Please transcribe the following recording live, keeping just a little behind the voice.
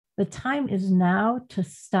The time is now to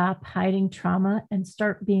stop hiding trauma and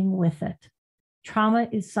start being with it. Trauma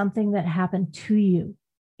is something that happened to you.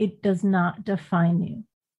 It does not define you.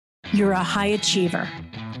 You're a high achiever.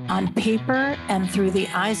 On paper and through the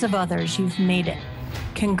eyes of others, you've made it.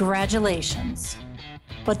 Congratulations.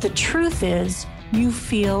 But the truth is, you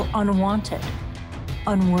feel unwanted,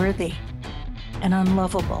 unworthy, and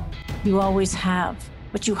unlovable. You always have,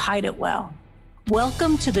 but you hide it well.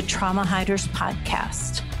 Welcome to the Trauma Hiders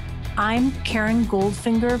Podcast. I'm Karen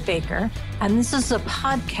Goldfinger Baker, and this is a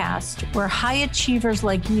podcast where high achievers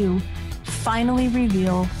like you finally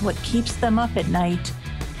reveal what keeps them up at night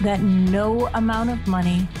that no amount of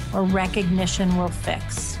money or recognition will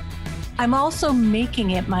fix. I'm also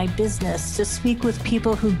making it my business to speak with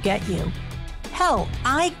people who get you. Hell,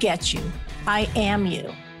 I get you. I am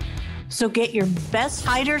you. So get your best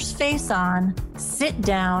hider's face on, sit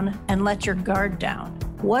down, and let your guard down.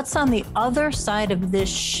 What's on the other side of this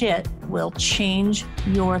shit will change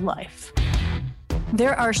your life.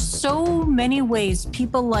 There are so many ways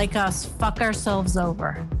people like us fuck ourselves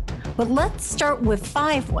over, but let's start with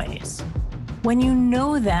 5 ways. When you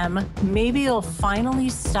know them, maybe you'll finally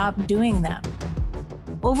stop doing them.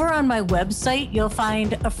 Over on my website, you'll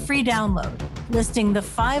find a free download listing the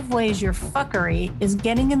 5 ways your fuckery is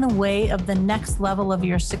getting in the way of the next level of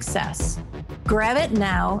your success. Grab it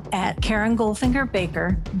now at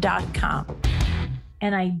KarenGoldfingerBaker.com.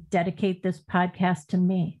 And I dedicate this podcast to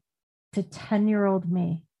me, to 10-year-old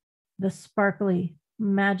me, the sparkly,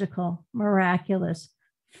 magical, miraculous,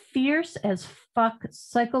 fierce as fuck,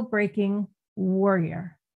 cycle-breaking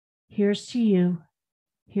warrior. Here's to you.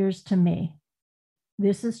 Here's to me.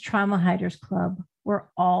 This is Trauma Hiders Club, where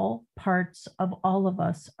all parts of all of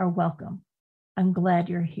us are welcome. I'm glad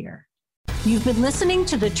you're here. You've been listening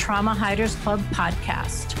to the Trauma Hiders Club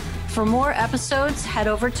podcast. For more episodes, head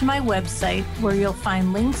over to my website where you'll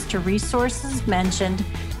find links to resources mentioned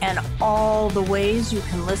and all the ways you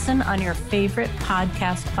can listen on your favorite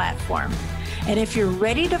podcast platform. And if you're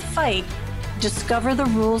ready to fight, discover the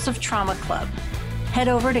rules of Trauma Club. Head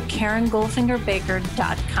over to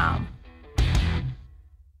KarenGoldfingerBaker.com.